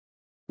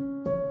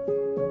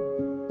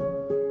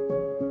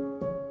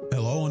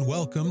Hello and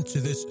welcome to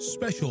this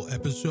special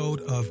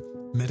episode of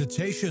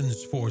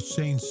Meditations for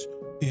Saints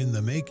in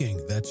the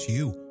Making. That's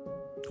you.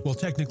 Well,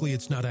 technically,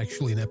 it's not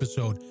actually an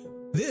episode.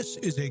 This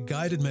is a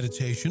guided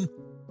meditation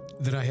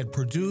that I had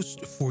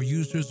produced for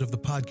users of the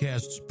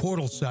podcast's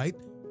portal site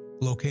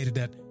located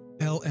at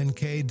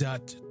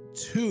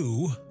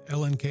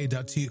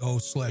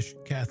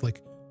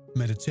lnk.to/Catholic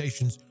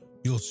Meditations.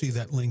 You'll see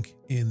that link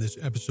in this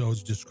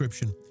episode's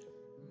description.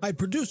 I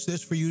produced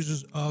this for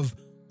users of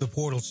the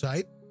portal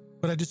site,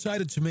 but I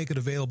decided to make it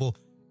available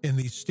in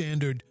the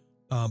standard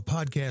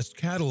podcast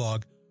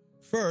catalog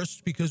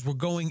first because we're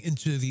going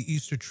into the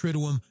Easter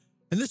Triduum,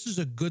 and this is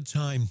a good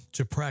time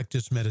to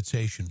practice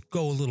meditation,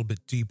 go a little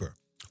bit deeper.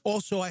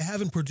 Also, I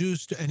haven't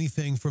produced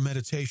anything for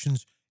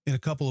meditations in a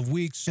couple of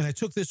weeks, and I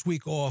took this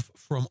week off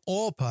from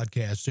all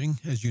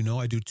podcasting. As you know,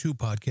 I do two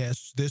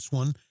podcasts, this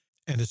one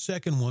and a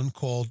second one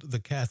called The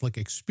Catholic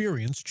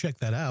Experience. Check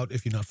that out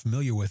if you're not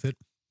familiar with it.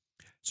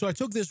 So I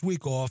took this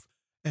week off,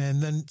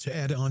 and then to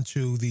add on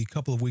to the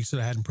couple of weeks that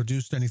I hadn't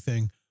produced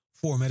anything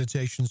for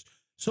meditations.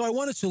 So I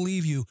wanted to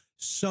leave you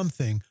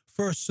something,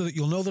 first, so that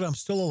you'll know that I'm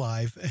still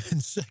alive,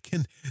 and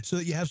second, so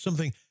that you have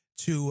something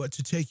to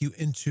take you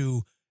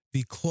into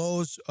the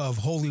close of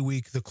Holy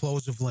Week, the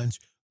close of Lent,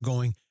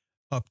 going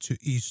up to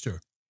Easter.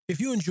 If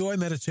you enjoy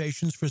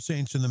Meditations for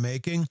Saints in the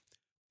Making,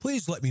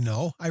 please let me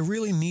know. I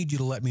really need you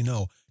to let me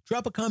know.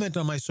 Drop a comment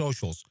on my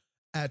socials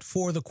at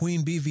For the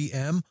Queen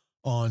BVM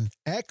on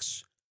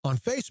X, on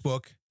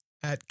Facebook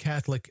at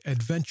Catholic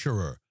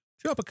Adventurer.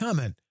 Drop a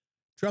comment.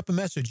 Drop a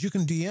message. You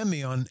can DM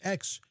me on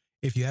X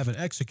if you have an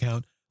X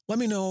account. Let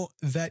me know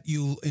that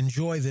you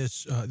enjoy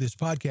this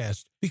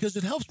podcast, because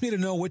it helps me to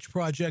know which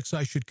projects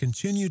I should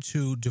continue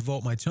to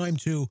devote my time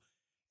to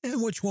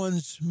and which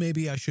ones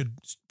maybe I should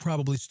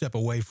probably step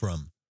away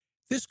from.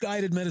 This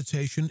guided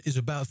meditation is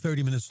about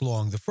 30 minutes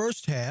long. The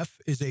first half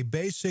is a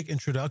basic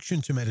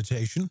introduction to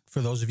meditation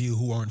for those of you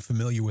who aren't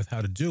familiar with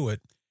how to do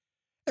it,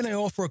 and I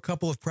offer a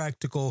couple of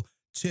practical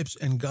tips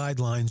and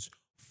guidelines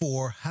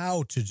for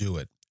how to do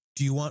it.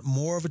 Do you want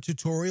more of a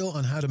tutorial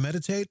on how to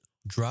meditate?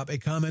 Drop a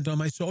comment on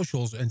my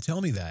socials and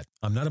tell me that.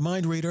 I'm not a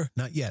mind reader,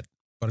 not yet,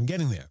 but I'm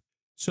getting there.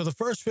 So the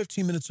first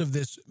 15 minutes of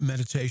this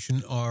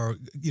meditation are,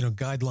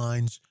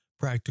 guidelines,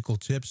 practical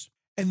tips.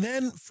 And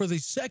then for the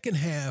second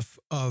half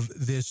of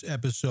this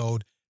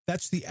episode,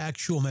 that's the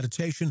actual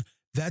meditation.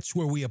 That's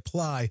where we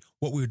apply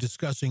what we were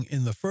discussing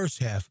in the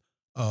first half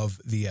of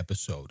the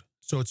episode.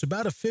 So it's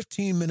about a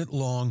 15-minute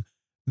long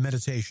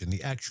meditation,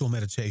 the actual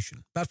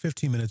meditation, about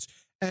 15 minutes.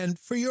 And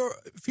for your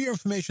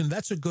information,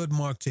 that's a good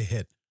mark to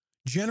hit.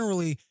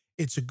 Generally,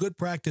 it's a good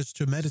practice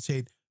to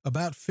meditate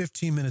about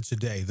 15 minutes a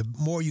day. The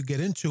more you get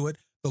into it,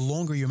 the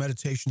longer your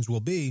meditations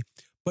will be.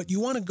 But you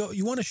want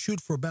to shoot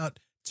for about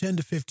 10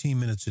 to 15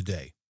 minutes a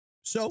day.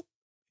 So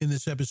in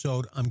this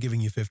episode, I'm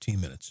giving you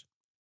 15 minutes,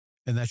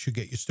 and that should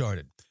get you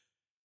started.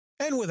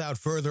 And without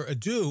further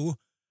ado,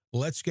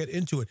 let's get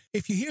into it.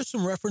 If you hear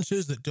some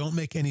references that don't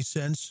make any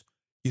sense,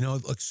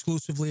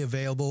 exclusively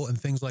available and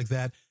things like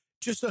that,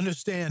 just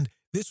understand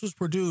this was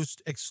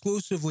produced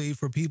exclusively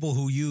for people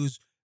who use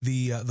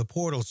the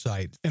portal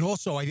site. And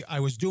also, I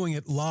was doing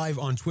it live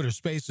on Twitter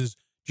Spaces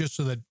just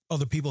so that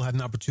other people had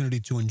an opportunity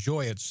to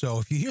enjoy it. So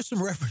if you hear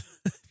some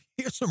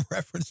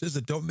references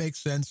that don't make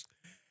sense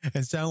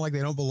and sound like they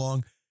don't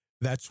belong,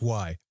 that's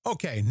why.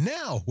 Okay,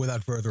 now,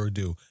 without further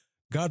ado,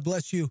 God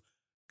bless you.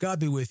 God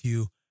be with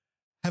you.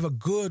 Have a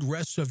good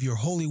rest of your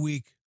Holy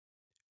Week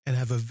and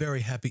have a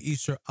very happy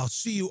Easter. I'll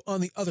see you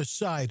on the other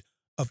side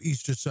of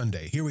Easter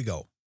Sunday. Here we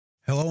go.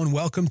 Hello and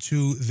welcome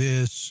to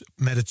this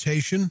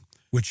meditation,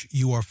 which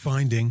you are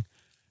finding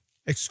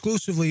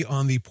exclusively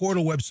on the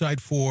portal website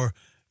for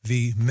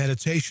the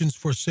Meditations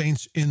for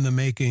Saints in the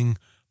Making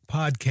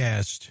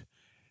podcast.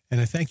 And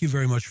I thank you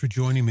very much for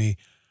joining me.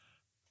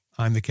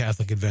 I'm the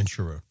Catholic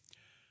Adventurer.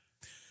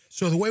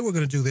 So the way we're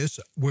going to do this,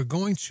 we're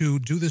going to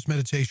do this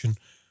meditation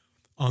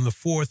on the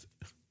fourth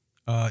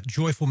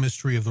joyful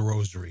mystery of the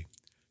Rosary.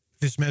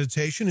 This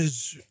meditation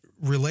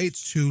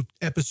relates to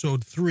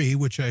episode 3,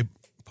 which I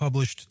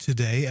published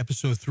today,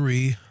 episode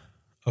 3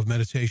 of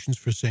Meditations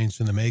for Saints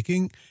in the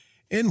Making,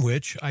 in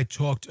which I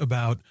talked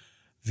about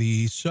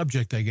the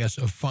subject,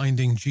 of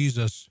finding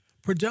Jesus,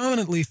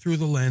 predominantly through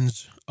the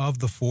lens of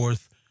the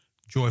fourth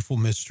joyful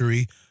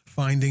mystery,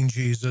 finding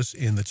Jesus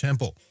in the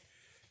temple.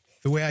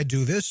 The way I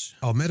do this,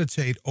 I'll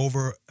meditate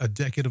over a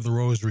decade of the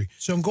Rosary.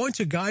 So I'm going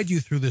to guide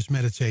you through this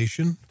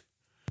meditation.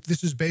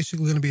 This is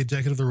basically going to be a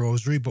decade of the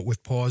Rosary, but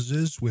with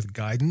pauses, with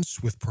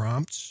guidance, with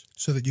prompts,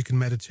 so that you can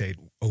meditate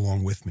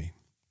along with me.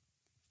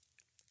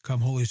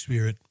 Come, Holy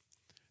Spirit,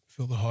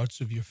 fill the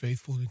hearts of your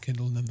faithful and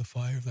kindle in them the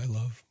fire of thy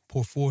love.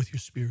 Pour forth your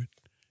Spirit,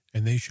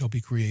 and they shall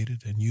be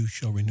created, and you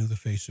shall renew the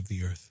face of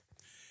the earth.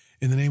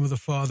 In the name of the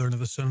Father, and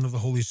of the Son, and of the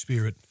Holy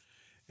Spirit,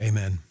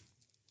 amen.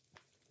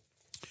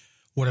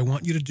 What I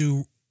want you to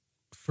do,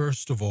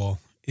 first of all,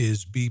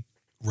 is be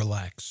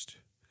relaxed.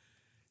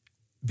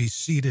 Be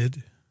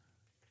seated,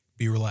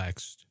 be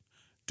relaxed.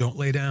 Don't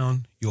lay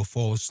down, you'll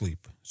fall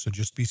asleep. So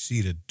just be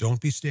seated.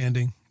 Don't be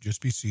standing,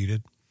 just be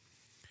seated.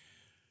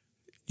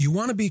 You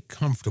want to be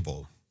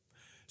comfortable.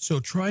 So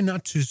try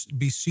not to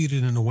be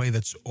seated in a way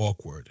that's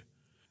awkward.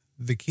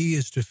 The key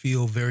is to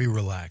feel very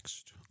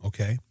relaxed,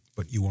 okay?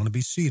 But you want to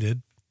be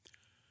seated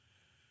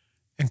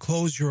and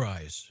close your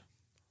eyes.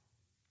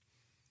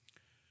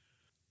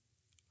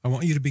 I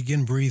want you to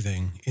begin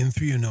breathing in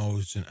through your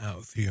nose and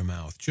out through your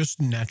mouth,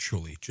 just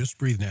naturally. Just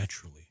breathe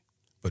naturally.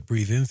 But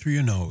breathe in through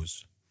your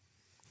nose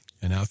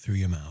and out through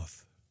your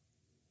mouth.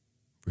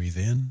 Breathe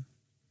in,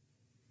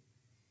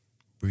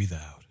 breathe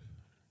out.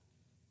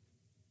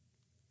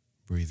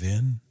 Breathe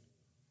in,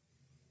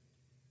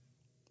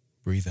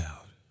 breathe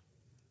out.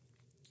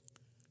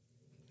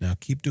 Now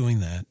keep doing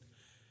that.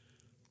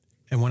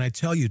 And when I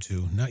tell you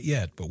to, not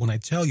yet, but when I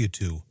tell you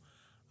to,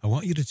 I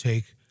want you to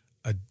take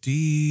a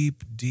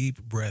deep,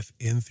 deep breath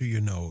in through your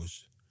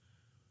nose.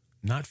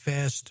 Not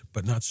fast,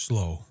 but not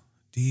slow.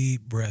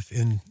 Deep breath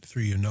in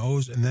through your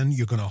nose, and then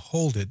you're going to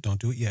hold it.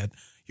 Don't do it yet.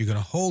 You're going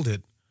to hold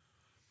it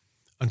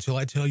until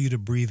I tell you to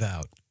breathe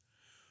out.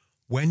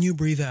 When you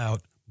breathe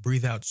out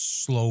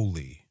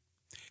slowly.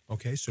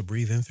 Okay, so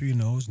breathe in through your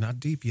nose. Not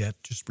deep yet.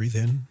 Just breathe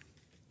in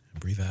and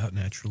breathe out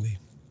naturally.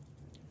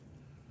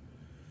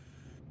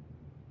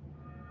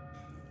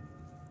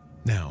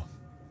 Now,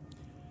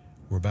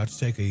 we're about to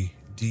take a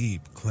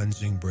deep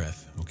cleansing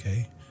breath,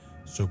 okay?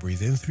 So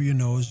breathe in through your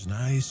nose,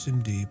 nice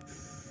and deep.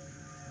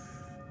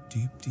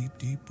 Deep, deep,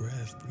 deep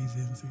breath. Breathe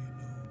in through your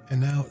nose.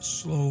 And now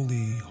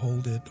slowly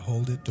hold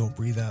it. Don't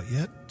breathe out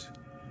yet.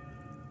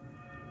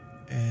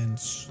 And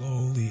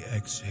slowly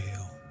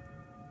exhale.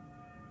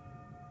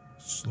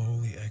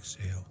 Slowly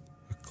exhale.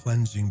 A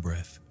cleansing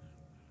breath.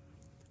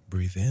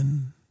 Breathe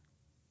in.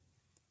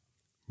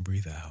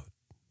 Breathe out.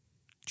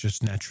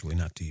 Just naturally,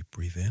 not deep.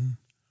 Breathe in.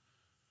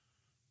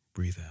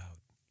 Breathe out.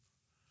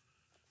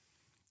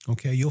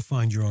 Okay, you'll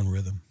find your own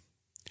rhythm.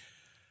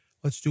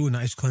 Let's do a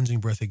nice cleansing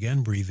breath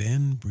again. Breathe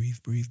in. Breathe.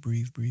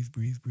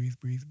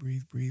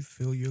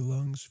 Fill your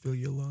lungs.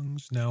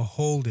 Now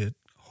hold it.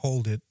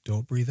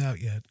 Don't breathe out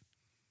yet.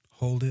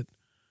 Hold it.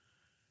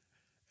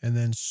 And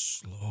then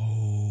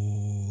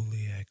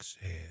slowly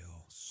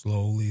exhale.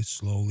 Slowly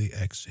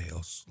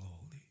exhale.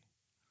 Slowly.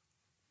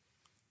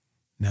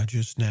 Now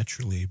just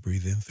naturally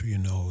breathe in through your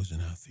nose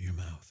and out through your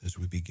mouth as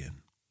we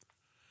begin.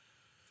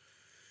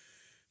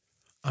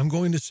 I'm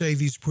going to say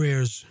these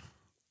prayers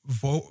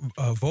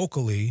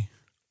vocally,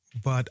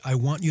 but I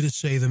want you to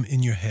say them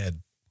in your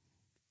head.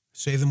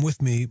 Say them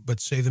with me,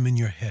 but say them in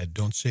your head.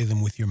 Don't say them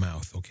with your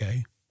mouth,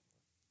 okay?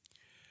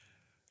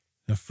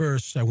 Now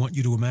first, I want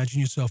you to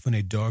imagine yourself in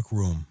a dark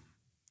room.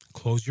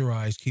 Close your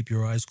eyes, keep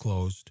your eyes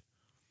closed,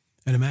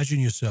 and imagine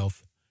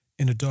yourself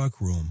in a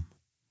dark room.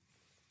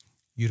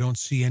 You don't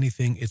see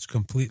anything, it's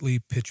completely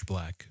pitch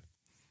black.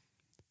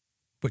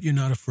 But you're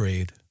not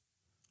afraid.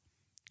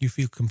 You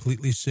feel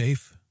completely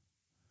safe.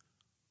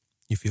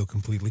 You feel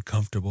completely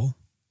comfortable.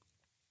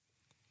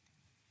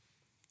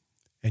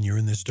 And you're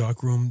in this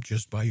dark room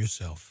just by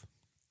yourself.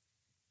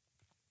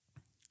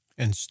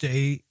 And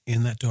stay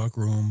in that dark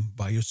room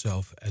by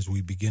yourself as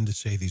we begin to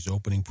say these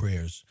opening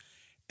prayers.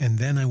 And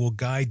then I will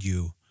guide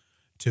you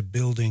to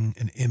building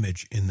an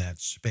image in that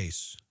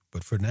space.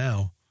 But for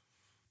now,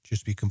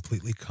 just be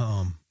completely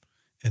calm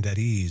and at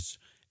ease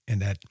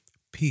and at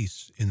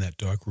peace in that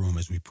dark room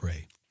as we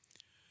pray.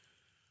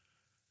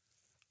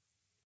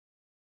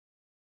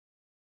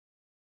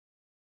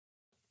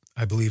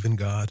 I believe in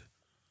God,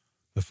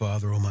 the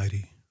Father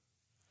Almighty,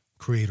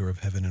 creator of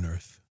heaven and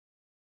earth,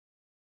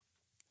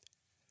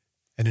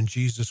 and in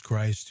Jesus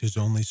Christ, his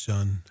only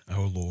Son,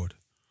 our Lord,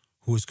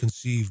 who was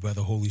conceived by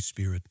the Holy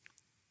Spirit,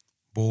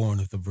 born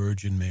of the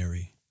Virgin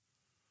Mary,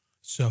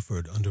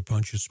 suffered under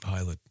Pontius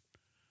Pilate,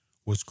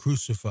 was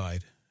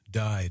crucified,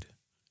 died,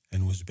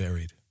 and was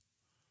buried.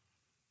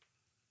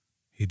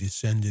 He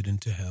descended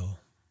into hell.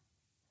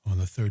 On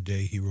the third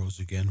day he rose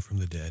again from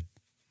the dead.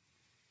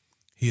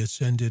 He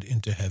ascended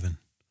into heaven,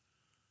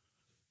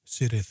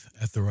 sitteth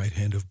at the right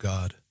hand of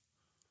God,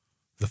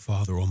 the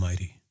Father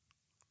Almighty.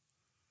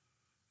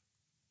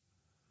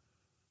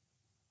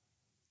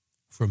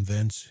 From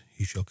thence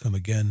he shall come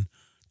again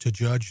to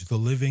judge the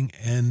living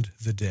and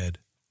the dead.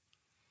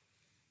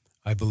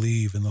 I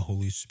believe in the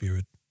Holy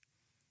Spirit,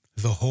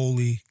 the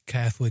Holy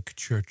Catholic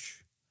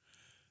Church,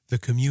 the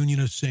communion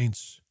of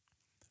saints,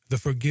 the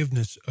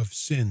forgiveness of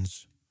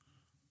sins,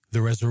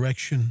 the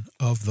resurrection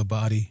of the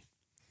body,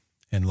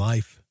 and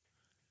life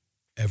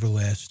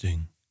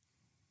everlasting.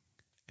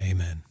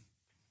 Amen.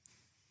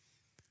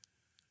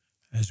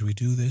 As we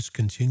do this,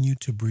 continue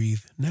to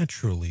breathe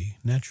naturally,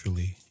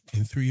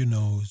 in through your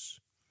nose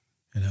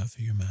and out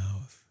through your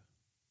mouth.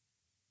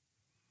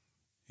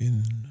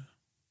 In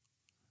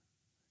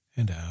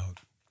and out.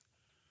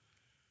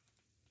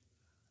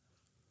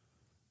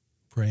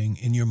 Praying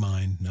in your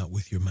mind, not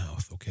with your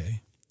mouth,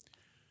 okay?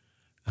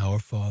 Our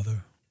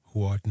Father,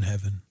 who art in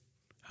heaven,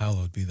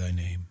 hallowed be thy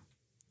name.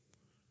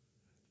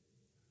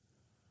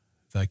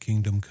 Thy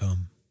kingdom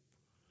come,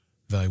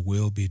 thy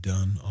will be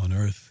done on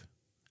earth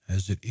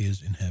as it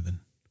is in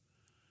heaven.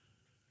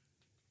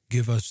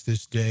 Give us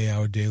this day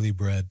our daily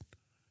bread,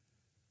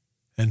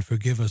 and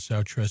forgive us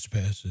our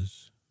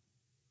trespasses,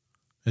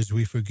 as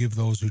we forgive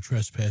those who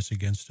trespass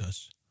against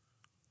us.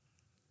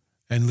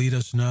 And lead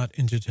us not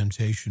into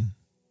temptation,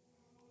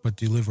 but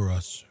deliver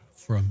us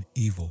from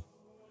evil.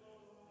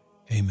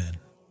 Amen.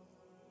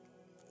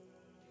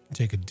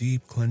 Take a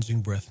deep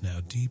cleansing breath now.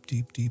 Deep,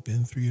 deep, deep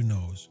in through your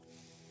nose.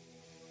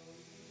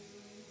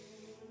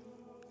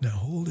 Now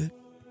hold it.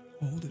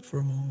 Hold it for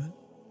a moment.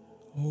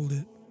 Hold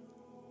it.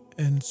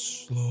 And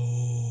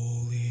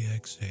slowly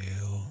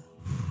exhale.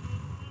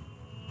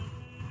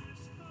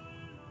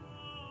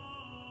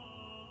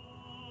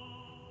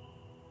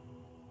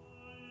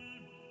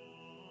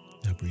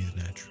 Now breathe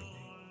naturally.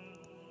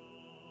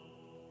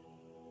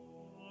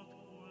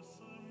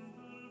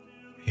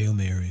 Hail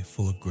Mary,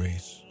 full of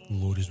grace, the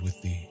Lord is with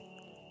thee.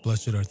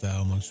 Blessed art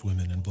thou amongst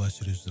women, and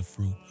blessed is the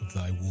fruit of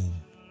thy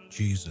womb,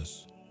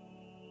 Jesus.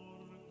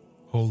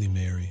 Holy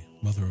Mary,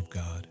 Mother of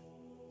God,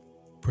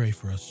 pray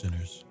for us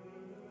sinners,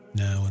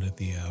 now and at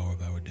the hour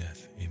of our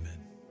death.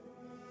 Amen.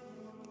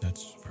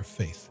 That's for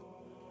faith.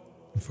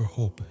 And for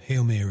hope,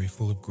 Hail Mary,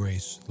 full of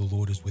grace, the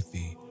Lord is with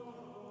thee.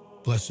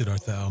 Blessed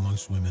art thou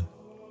amongst women,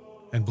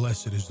 and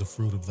blessed is the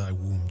fruit of thy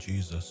womb,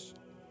 Jesus.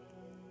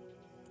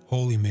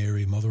 Holy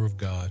Mary, Mother of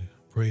God,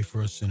 pray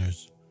for us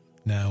sinners,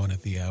 now and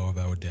at the hour of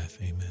our death.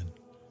 Amen.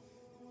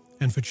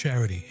 And for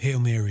charity, Hail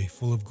Mary,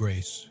 full of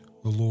grace,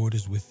 the Lord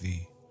is with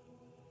thee.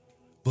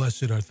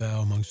 Blessed art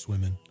thou amongst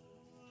women,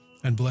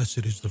 and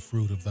blessed is the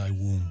fruit of thy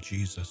womb,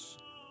 Jesus.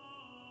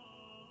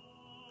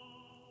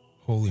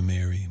 Holy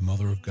Mary,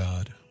 Mother of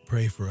God,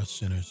 pray for us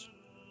sinners,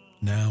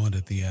 now and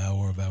at the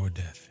hour of our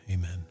death.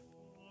 Amen.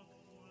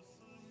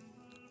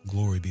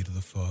 Glory be to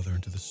the Father,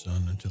 and to the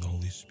Son, and to the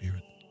Holy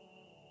Spirit,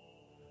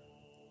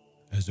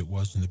 as it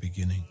was in the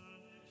beginning,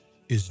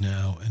 is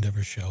now, and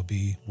ever shall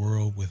be,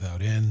 world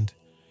without end.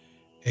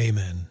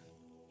 Amen.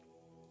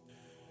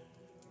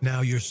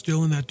 Now you're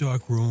still in that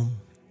dark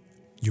room.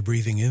 You're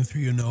breathing in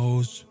through your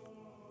nose.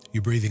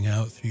 You're breathing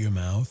out through your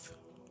mouth.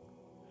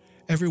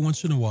 Every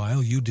once in a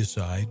while, you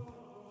decide,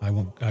 I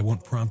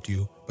won't prompt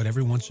you, but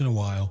every once in a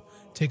while,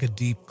 take a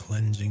deep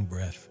cleansing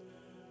breath.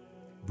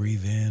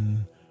 Breathe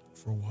in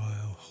for a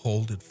while.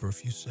 Hold it for a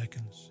few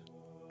seconds.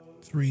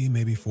 3,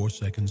 maybe 4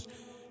 seconds.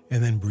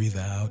 And then breathe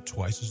out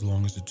twice as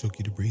long as it took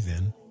you to breathe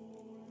in.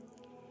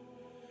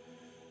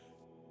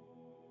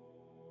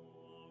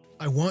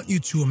 I want you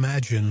to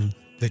imagine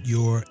that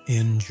you're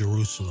in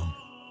Jerusalem.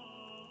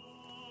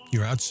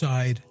 You're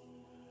outside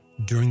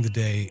during the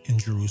day in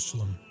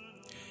Jerusalem.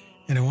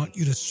 And I want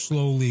you to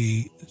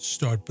slowly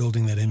start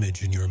building that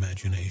image in your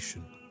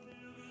imagination.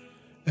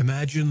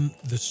 Imagine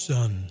the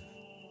sun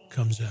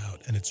comes out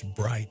and it's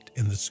bright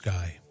in the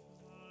sky.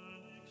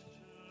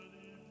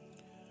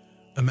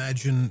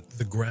 Imagine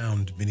the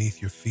ground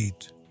beneath your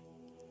feet.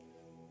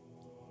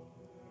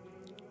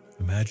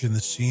 Imagine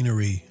the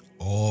scenery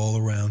all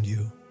around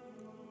you.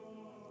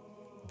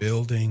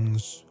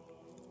 Buildings,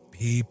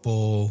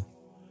 people,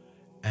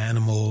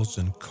 animals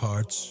and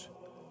carts,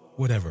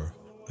 whatever.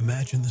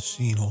 Imagine the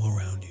scene all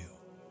around you.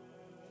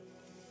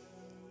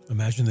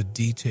 Imagine the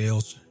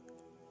details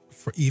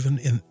for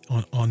even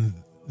on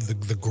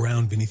the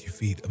ground beneath your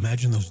feet.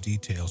 Imagine those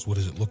details. What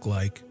does it look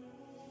like?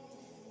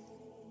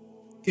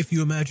 If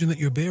you imagine that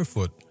you're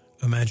barefoot,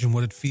 imagine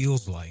what it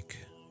feels like,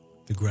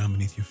 the ground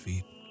beneath your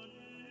feet.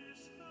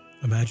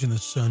 Imagine the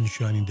sun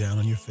shining down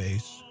on your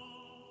face,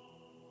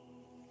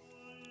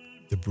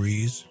 the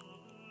breeze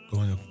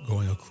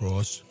going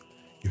across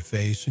your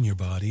face and your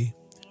body.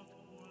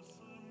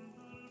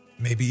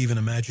 Maybe even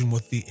imagine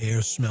what the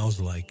air smells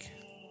like.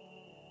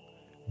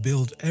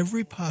 Build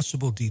every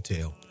possible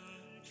detail.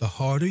 The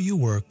harder you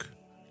work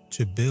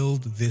to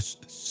build this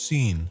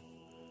scene,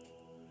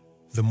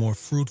 the more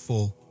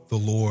fruitful the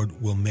Lord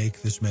will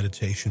make this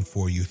meditation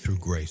for you through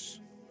grace.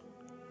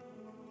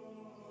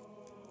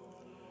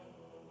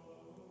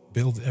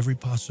 Build every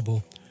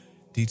possible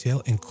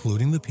detail,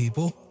 including the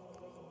people.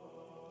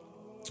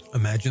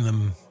 Imagine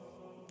them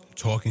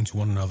talking to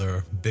one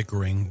another,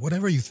 bickering,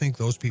 whatever you think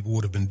those people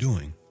would have been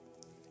doing.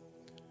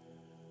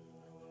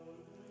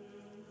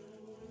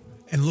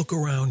 And look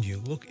around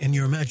you. Look in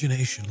your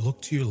imagination.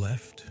 Look to your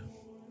left.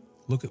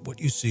 Look at what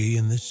you see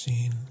in this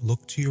scene.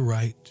 Look to your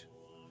right.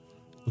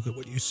 Look at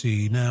what you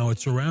see. Now,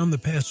 it's around the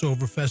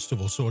Passover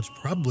festival, so it's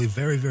probably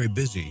very, very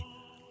busy.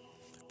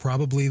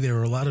 Probably there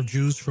are a lot of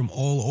Jews from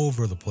all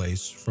over the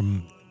place,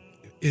 from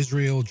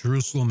Israel,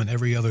 Jerusalem, and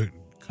every other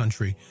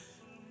country.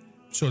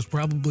 So it's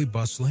probably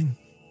bustling.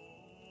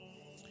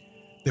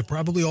 They're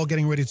probably all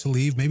getting ready to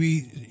leave.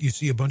 Maybe you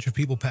see a bunch of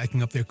people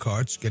packing up their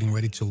carts, getting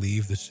ready to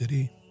leave the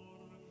city.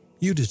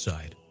 You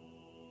decide.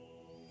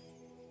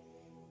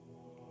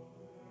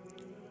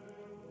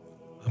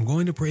 I'm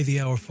going to pray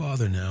the Our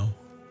Father now.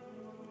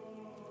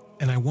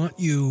 And I want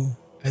you,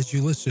 as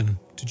you listen,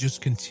 to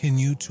just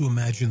continue to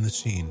imagine the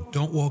scene.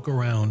 Don't walk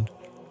around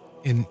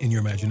in your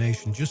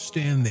imagination. Just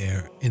stand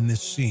there in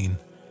this scene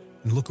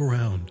and look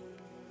around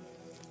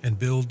and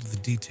build the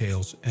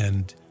details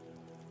and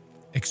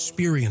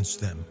experience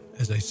them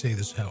as I say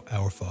this,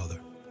 Our Father.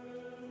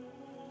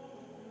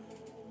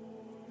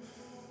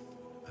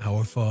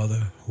 Our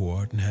Father, who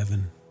art in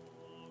heaven,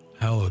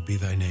 hallowed be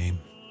thy name.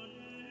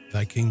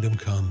 Thy kingdom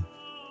come,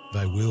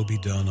 thy will be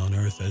done on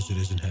earth as it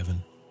is in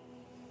heaven.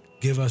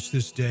 Give us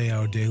this day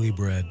our daily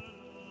bread,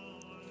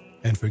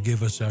 and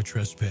forgive us our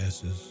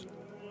trespasses,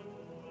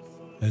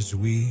 as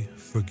we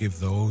forgive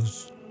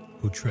those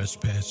who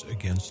trespass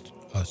against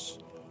us.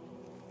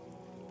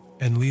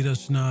 And lead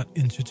us not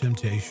into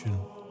temptation,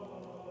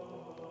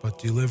 but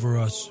deliver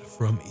us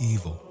from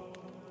evil.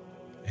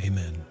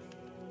 Amen.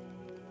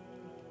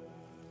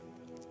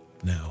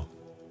 Now,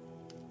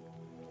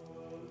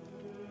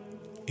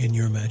 in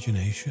your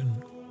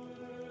imagination,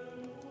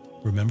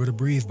 remember to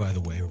breathe, by the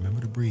way,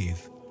 remember to breathe.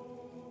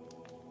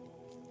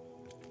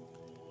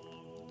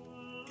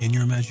 In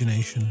your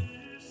imagination,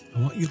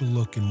 I want you to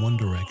look in one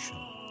direction,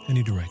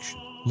 any direction.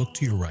 Look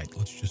to your right,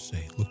 let's just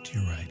say, look to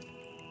your right.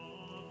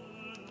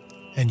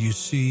 And you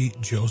see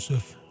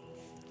Joseph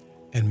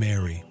and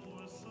Mary,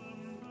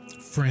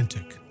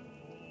 frantic.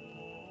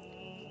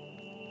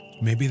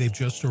 Maybe they've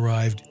just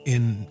arrived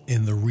in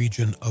the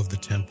region of the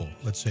temple.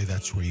 Let's say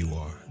that's where you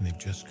are, and they've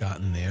just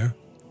gotten there.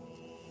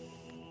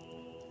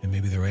 And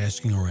maybe they're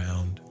asking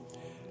around.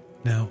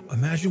 Now,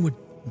 imagine what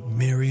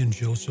Mary and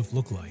Joseph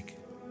look like.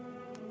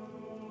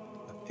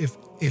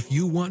 If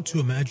you want to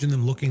imagine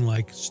them looking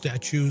like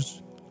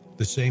statues,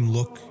 the same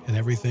look and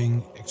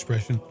everything,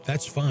 expression,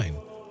 that's fine.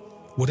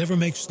 Whatever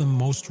makes them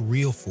most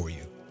real for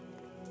you.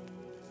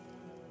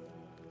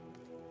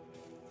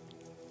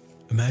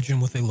 Imagine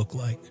what they look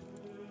like.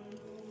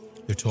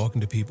 They're talking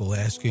to people,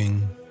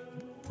 asking,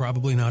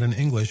 probably not in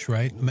English,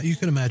 right? You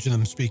can imagine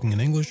them speaking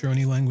in English or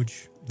any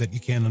language that you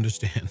can't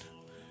understand.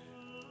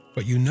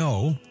 But you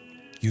know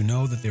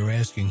that they're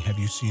asking, have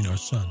you seen our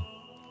son?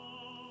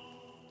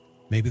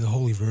 Maybe the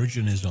Holy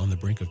Virgin is on the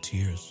brink of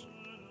tears.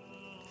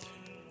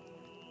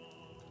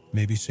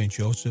 Maybe St.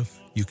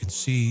 Joseph, you can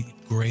see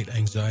great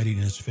anxiety in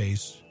his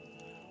face,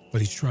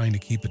 but he's trying to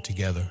keep it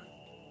together.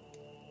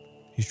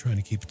 He's trying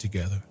to keep it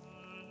together.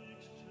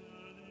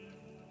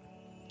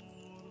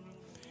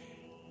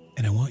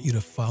 And I want you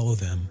to follow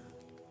them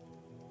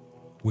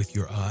with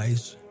your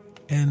eyes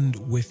and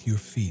with your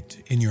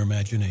feet in your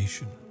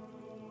imagination.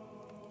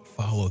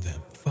 Follow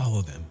them,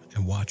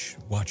 and watch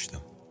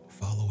them.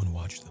 Follow and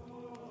watch them.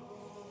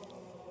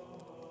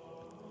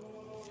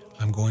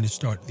 I'm going to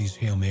start these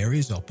Hail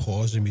Marys. I'll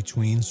pause in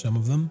between some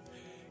of them.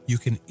 You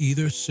can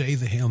either say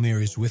the Hail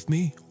Marys with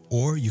me,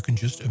 or you can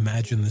just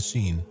imagine the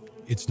scene.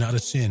 It's not a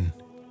sin.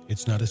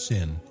 It's not a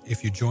sin.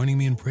 If you're joining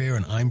me in prayer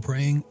and I'm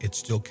praying, it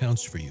still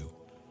counts for you.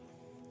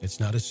 It's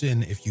not a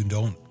sin if you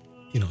don't,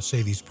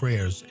 say these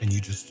prayers and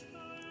you just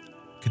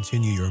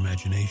continue your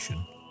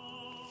imagination.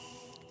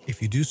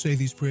 If you do say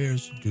these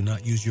prayers, do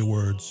not use your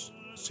words.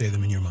 Say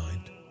them in your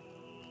mind.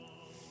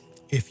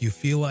 If you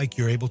feel like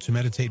you're able to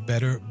meditate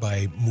better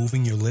by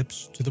moving your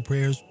lips to the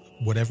prayers,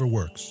 whatever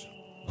works.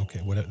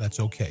 Okay, that's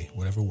okay.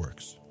 Whatever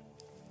works.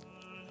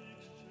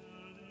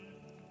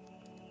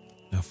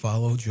 Now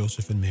follow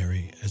Joseph and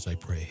Mary as I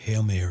pray.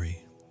 Hail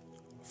Mary,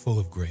 full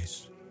of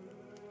grace,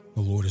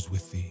 the Lord is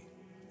with thee.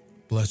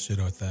 Blessed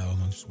art thou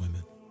amongst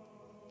women,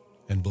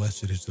 and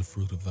blessed is the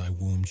fruit of thy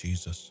womb,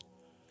 Jesus.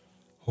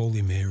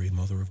 Holy Mary,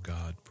 Mother of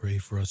God, pray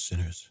for us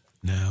sinners,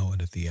 now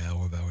and at the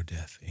hour of our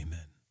death.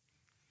 Amen.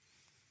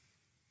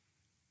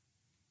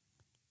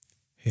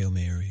 Hail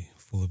Mary,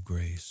 full of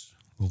grace,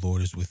 the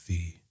Lord is with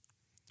thee.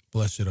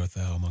 Blessed art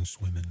thou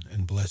amongst women,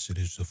 and blessed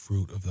is the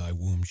fruit of thy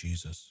womb,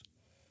 Jesus.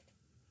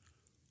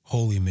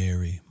 Holy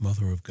Mary,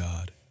 Mother of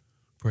God,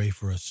 pray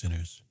for us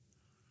sinners,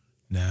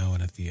 now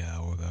and at the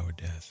hour of our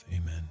death.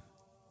 Amen.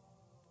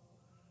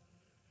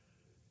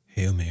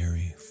 Hail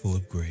Mary, full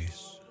of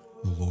grace,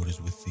 the Lord is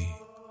with thee.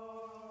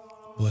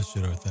 Blessed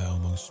art thou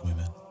amongst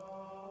women,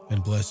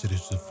 and blessed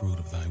is the fruit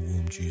of thy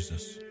womb,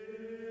 Jesus.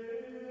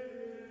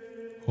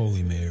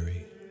 Holy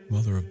Mary,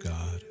 Mother of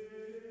God,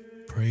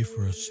 pray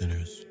for us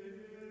sinners,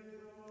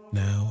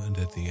 now and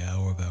at the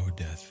hour of our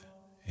death.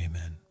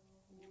 Amen.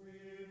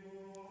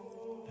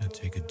 Now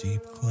take a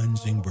deep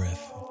cleansing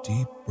breath,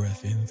 deep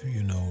breath in through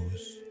your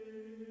nose.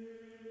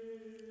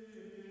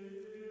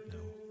 Now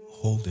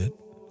hold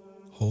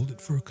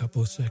it for a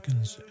couple of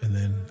seconds, and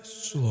then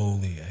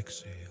slowly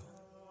exhale.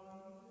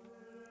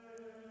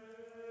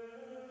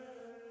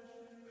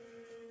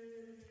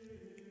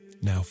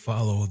 Now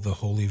follow the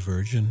Holy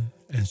Virgin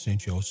and St.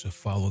 Joseph.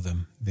 Follow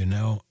them. They're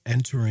now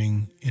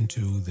entering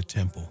into the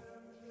temple.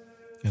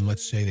 And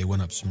let's say they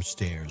went up some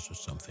stairs or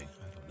something.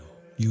 I don't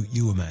know.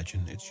 You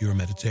imagine. It's your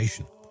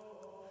meditation.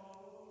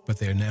 But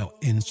they're now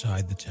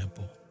inside the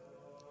temple.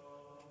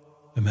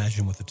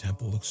 Imagine what the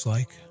temple looks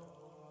like.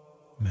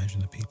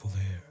 Imagine the people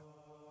there.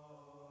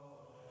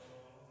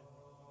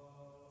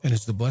 And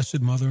as the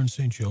Blessed Mother and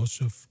St.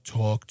 Joseph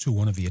talk to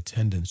one of the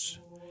attendants,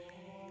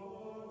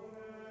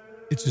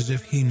 it's as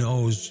if he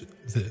knows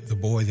the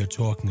boy they're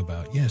talking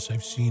about. Yes,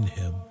 I've seen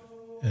him.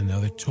 And now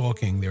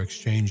they're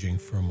exchanging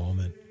for a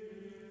moment.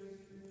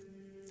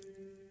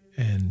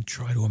 And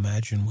try to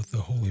imagine what the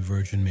Holy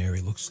Virgin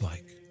Mary looks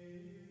like.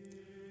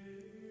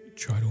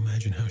 Try to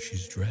imagine how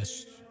she's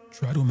dressed.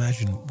 Try to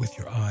imagine with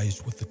your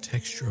eyes what the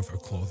texture of her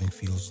clothing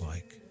feels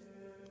like,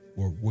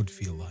 or would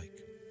feel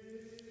like.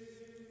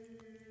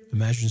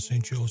 Imagine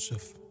St.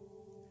 Joseph.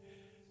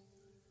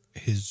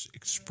 His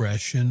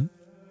expression,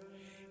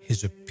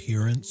 his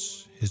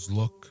appearance, his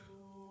look.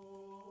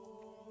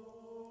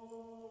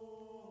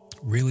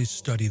 Really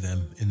study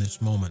them in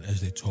this moment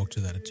as they talk to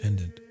that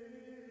attendant.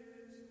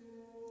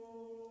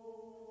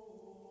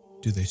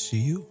 Do they see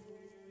you?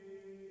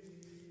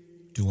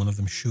 Do one of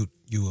them shoot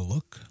you a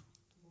look?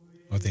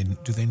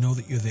 Do they know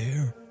that you're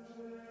there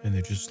and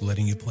they're just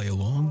letting you play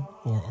along?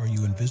 Or are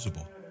you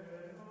invisible?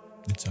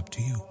 It's up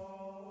to you.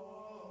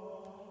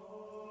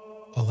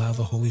 Allow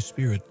the Holy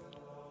Spirit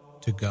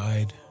to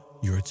guide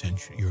your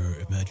attention, your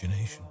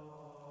imagination.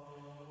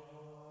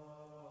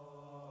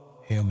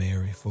 Hail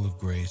Mary, full of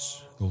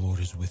grace, the Lord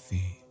is with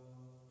thee.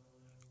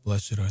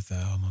 Blessed art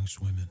thou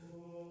amongst women,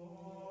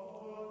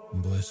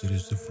 and blessed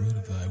is the fruit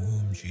of thy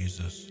womb,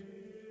 Jesus.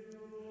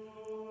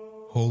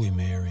 Holy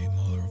Mary,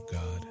 Mother of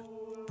God,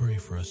 pray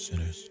for us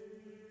sinners,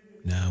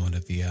 now and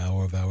at the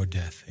hour of our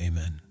death.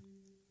 Amen.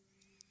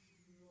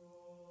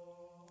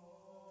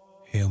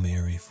 Hail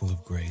Mary, full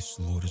of grace,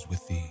 the Lord is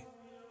with thee.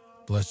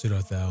 Blessed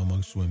art thou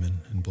amongst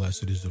women, and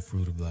blessed is the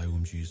fruit of thy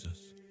womb,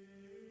 Jesus.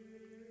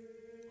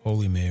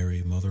 Holy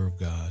Mary, Mother of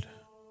God,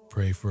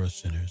 pray for us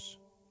sinners,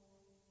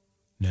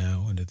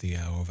 now and at the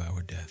hour of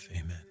our death.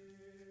 Amen.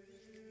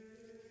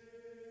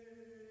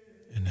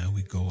 And now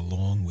we go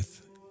along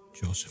with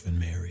Joseph and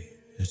Mary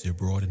as they're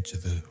brought into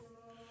the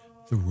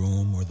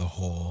room or the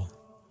hall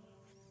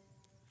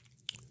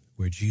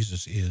where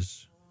Jesus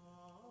is.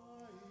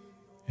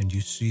 And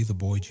you see the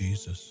boy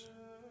Jesus.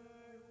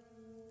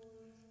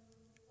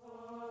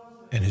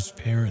 And his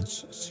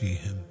parents see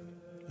him.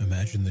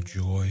 Imagine the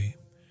joy,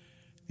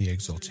 the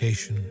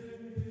exaltation,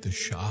 the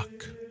shock,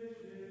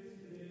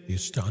 the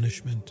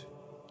astonishment.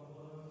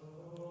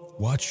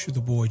 Watch the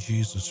boy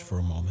Jesus for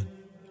a moment.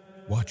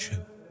 Watch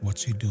him.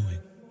 What's he doing?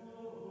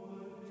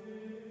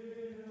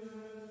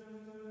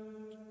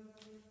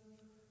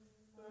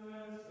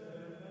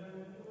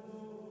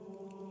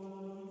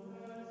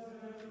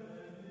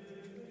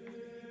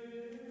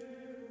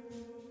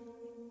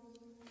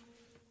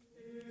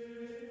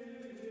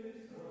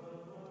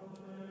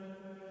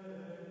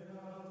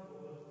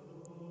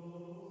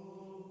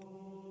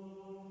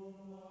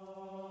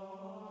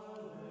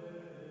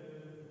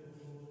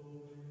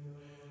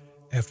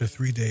 After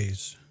 3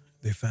 days,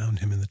 they found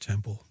him in the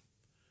temple,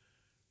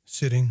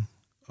 sitting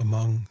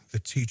among the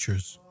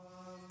teachers,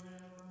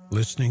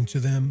 listening to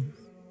them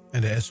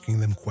and asking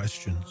them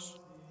questions.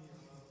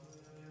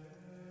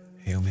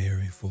 Hail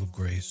Mary, full of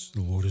grace,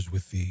 the Lord is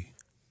with thee.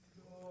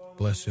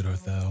 Blessed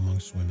art thou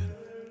amongst women,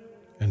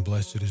 and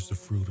blessed is the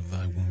fruit of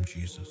thy womb,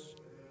 Jesus.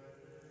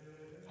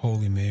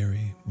 Holy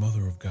Mary,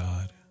 Mother of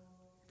God,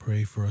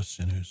 pray for us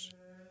sinners,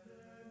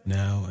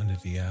 now and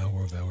at the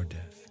hour of our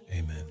death.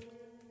 Amen.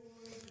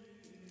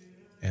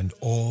 And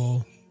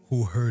all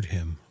who heard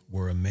him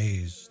were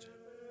amazed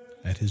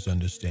at his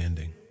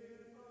understanding.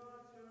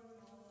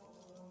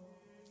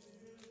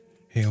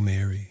 Hail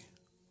Mary,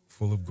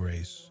 full of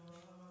grace,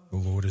 the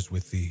Lord is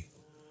with thee.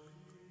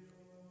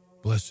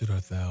 Blessed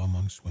art thou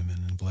amongst women,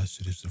 and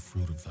blessed is the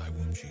fruit of thy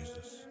womb,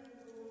 Jesus.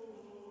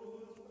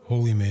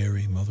 Holy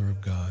Mary, Mother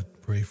of God,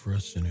 pray for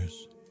us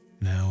sinners,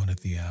 now and at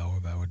the hour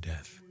of our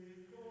death.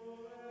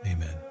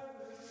 Amen.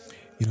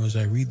 You know, as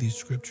I read these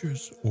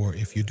scriptures, or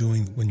if you're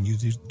when you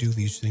do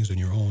these things on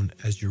your own,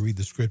 as you read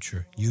the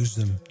scripture, use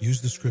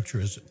the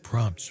scripture as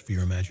prompts for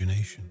your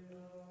imagination.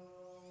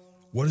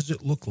 What does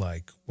it look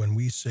like when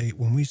we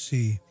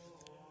see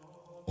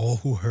all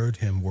who heard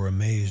him were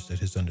amazed at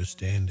his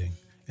understanding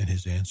and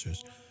his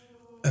answers?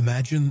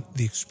 Imagine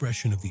the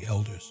expression of the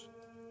elders,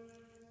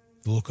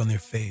 the look on their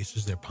face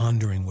as they're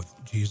pondering what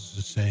Jesus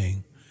is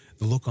saying,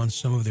 the look on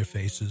some of their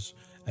faces,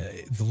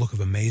 the look of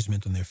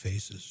amazement on their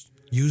faces.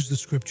 Use the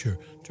scripture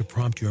to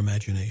prompt your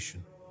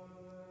imagination.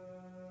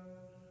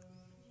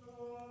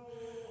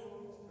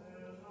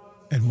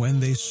 And when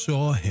they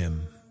saw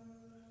him,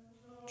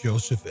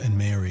 Joseph and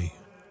Mary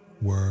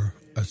were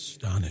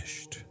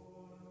astonished.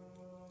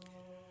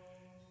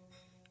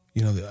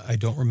 You know, I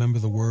don't remember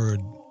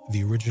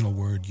the original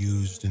word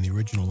used in the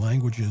original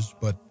languages,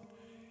 but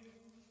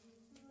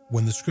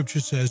when the scripture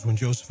says when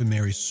Joseph and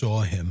Mary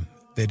saw him,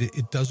 that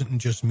it doesn't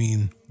just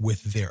mean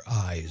with their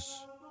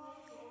eyes.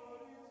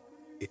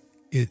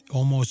 It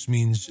almost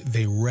means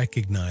they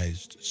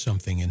recognized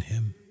something in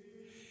him.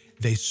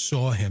 They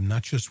saw him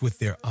not just with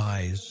their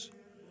eyes,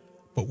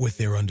 but with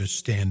their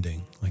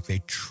understanding, like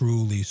they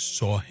truly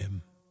saw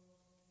him.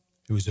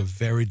 It was a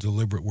very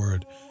deliberate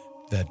word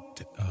that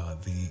I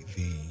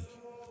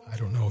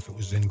don't know if it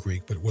was in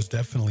Greek, but it was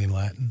definitely in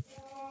Latin.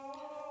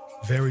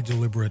 Very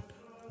deliberate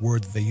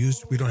word that they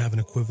used. We don't have an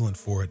equivalent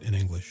for it in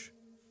English.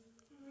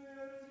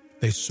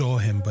 They saw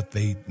him, but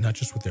they, not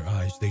just with their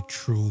eyes, they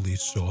truly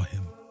saw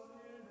him.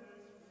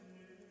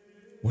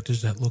 What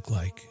does that look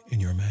like in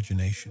your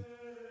imagination?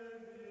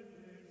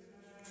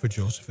 For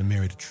Joseph and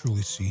Mary to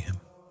truly see him.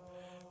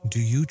 Do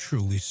you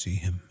truly see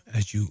him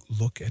as you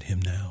look at him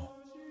now?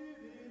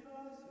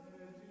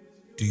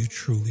 Do you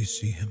truly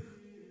see him?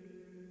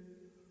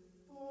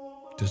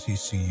 Does he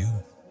see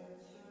you?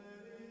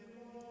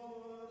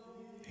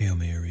 Hail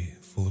Mary,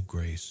 full of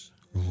grace,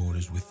 the Lord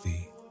is with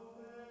thee.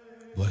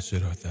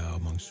 Blessed art thou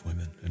amongst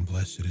women, and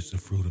blessed is the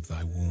fruit of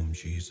thy womb,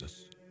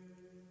 Jesus.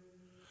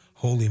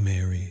 Holy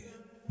Mary,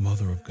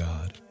 Mother of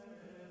God,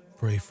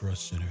 pray for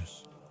us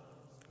sinners,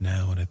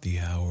 now and at the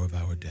hour of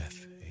our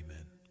death.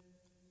 Amen.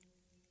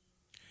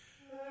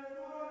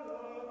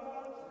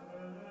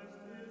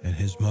 And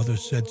his mother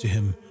said to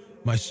him,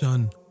 My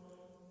son,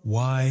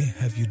 why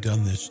have you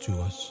done this to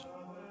us?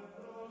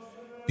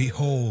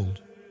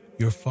 Behold,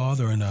 your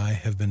father and I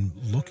have been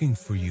looking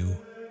for you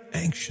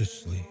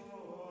anxiously.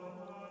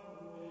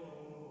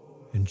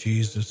 And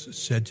Jesus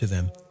said to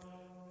them,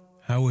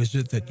 How is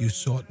it that you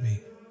sought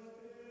me?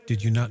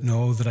 Did you not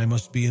know that I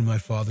must be in my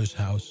Father's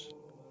house?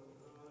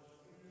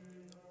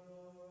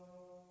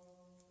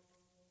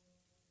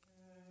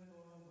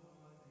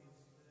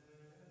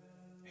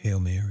 Hail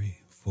Mary,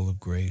 full of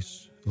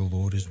grace, the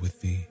Lord is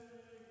with thee.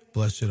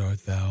 Blessed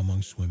art thou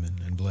amongst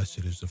women, and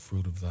blessed is the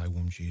fruit of thy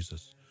womb,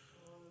 Jesus.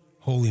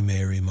 Holy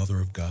Mary, Mother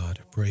of God,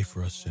 pray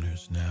for us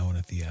sinners, now and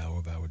at the hour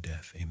of our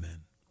death. Amen.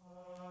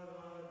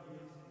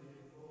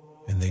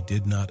 And they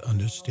did not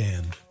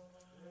understand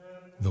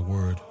the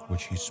word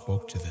which he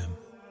spoke to them.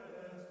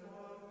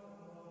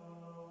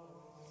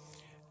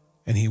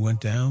 And he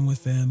went down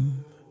with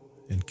them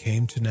and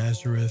came to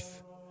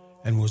Nazareth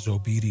and was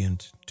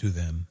obedient to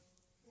them.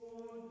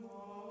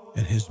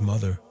 And his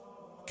mother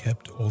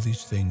kept all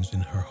these things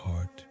in her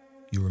heart.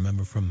 You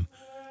remember from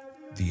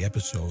the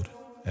episode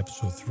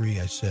 3,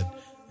 I said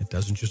it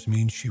doesn't just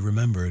mean she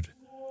remembered.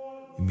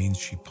 It means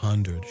she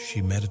pondered,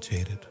 she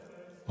meditated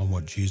on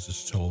what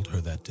Jesus told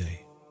her that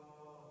day.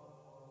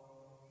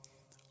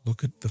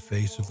 Look at the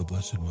face of the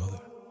Blessed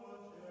Mother.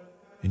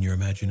 In your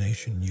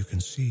imagination, you can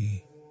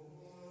see.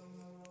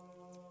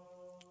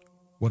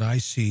 What I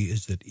see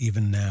is that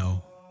even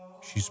now,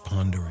 she's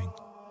pondering.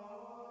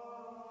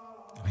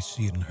 I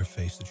see it in her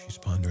face that she's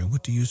pondering.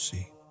 What do you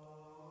see?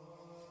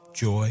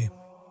 Joy?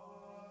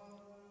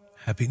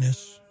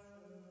 Happiness?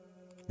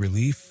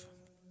 Relief?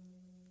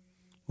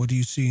 What do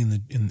you see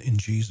in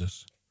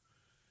Jesus?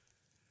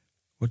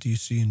 What do you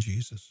see in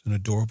Jesus? An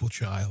adorable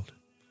child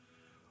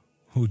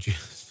who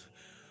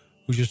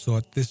just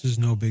thought, this is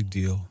no big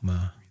deal,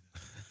 Ma.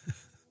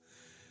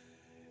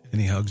 And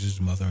he hugs his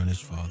mother and his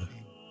father.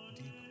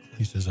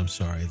 He says, I'm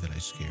sorry that I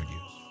scared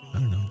you. I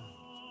don't know.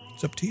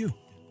 It's up to you.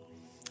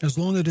 As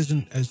long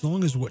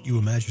as what you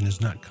imagine is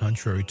not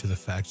contrary to the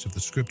facts of the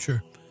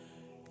scripture,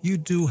 you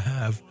do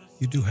have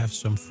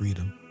some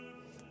freedom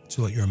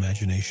to let your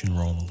imagination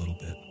roam a little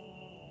bit.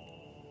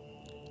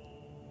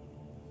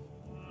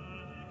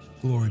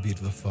 Glory be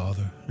to the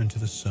Father, and to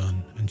the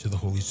Son, and to the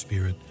Holy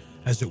Spirit,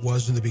 as it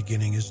was in the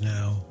beginning, is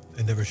now,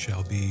 and ever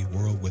shall be,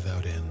 world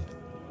without end.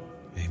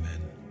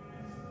 Amen.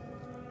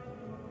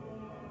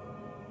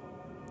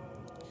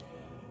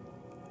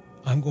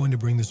 I'm going to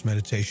bring this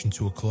meditation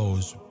to a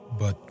close,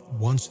 but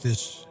once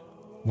this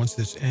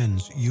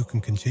ends, you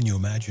can continue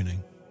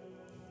imagining.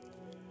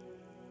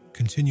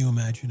 Continue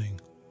imagining.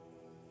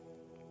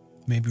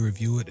 Maybe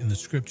review it in the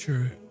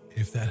scripture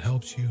if that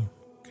helps you.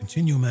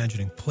 Continue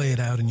imagining. Play it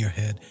out in your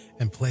head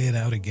and play it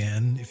out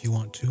again if you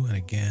want to, and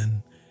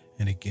again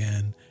and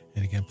again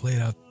and again. Play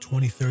it out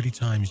 20, 30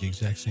 times, the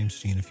exact same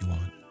scene if you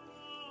want.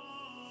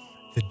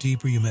 The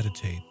deeper you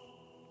meditate,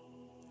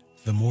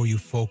 the more you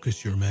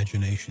focus your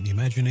imagination. The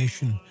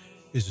imagination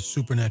is a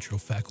supernatural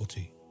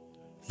faculty.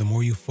 The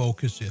more you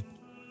focus it,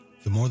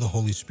 the more the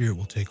Holy Spirit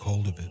will take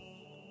hold of it.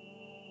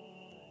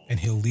 And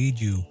he'll lead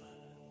you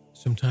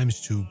sometimes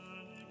to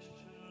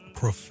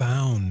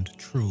profound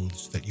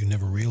truths that you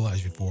never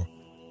realized before,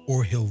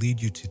 or he'll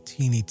lead you to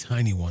teeny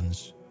tiny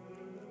ones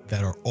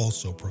that are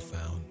also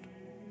profound.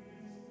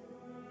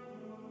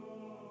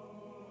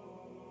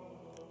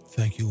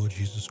 Thank you, Lord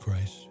Jesus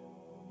Christ.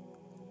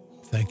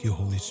 Thank you,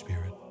 Holy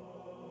Spirit.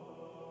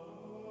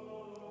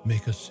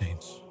 Make us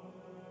saints.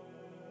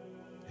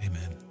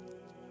 Amen.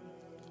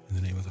 In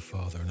the name of the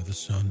Father, and of the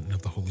Son, and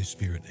of the Holy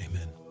Spirit.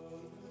 Amen.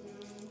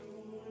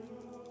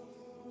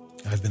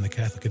 I've been the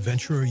Catholic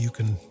Adventurer. You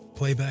can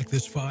play back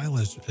this file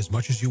as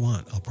much as you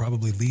want. I'll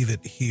probably leave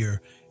it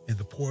here in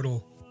the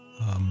portal.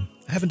 I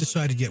haven't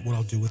decided yet what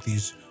I'll do with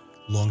these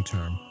long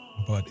term,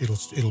 but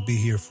it'll be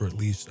here for at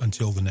least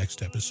until the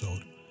next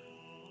episode.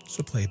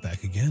 So play it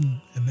back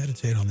again and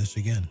meditate on this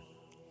again.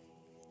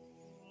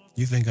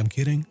 You think I'm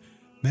kidding?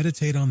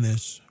 Meditate on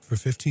this for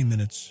 15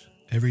 minutes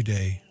every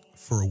day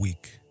for a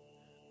week.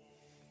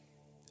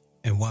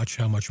 And watch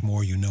how much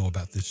more you know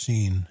about this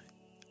scene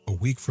a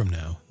week from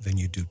now than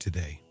you do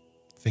today.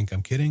 Think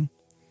I'm kidding?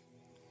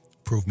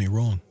 Prove me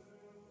wrong.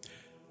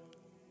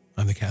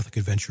 I'm the Catholic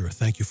Adventurer.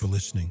 Thank you for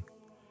listening.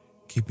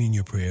 Keep me in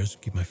your prayers.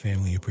 Keep my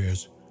family in your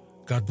prayers.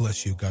 God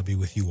bless you. God be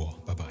with you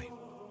all. Bye-bye.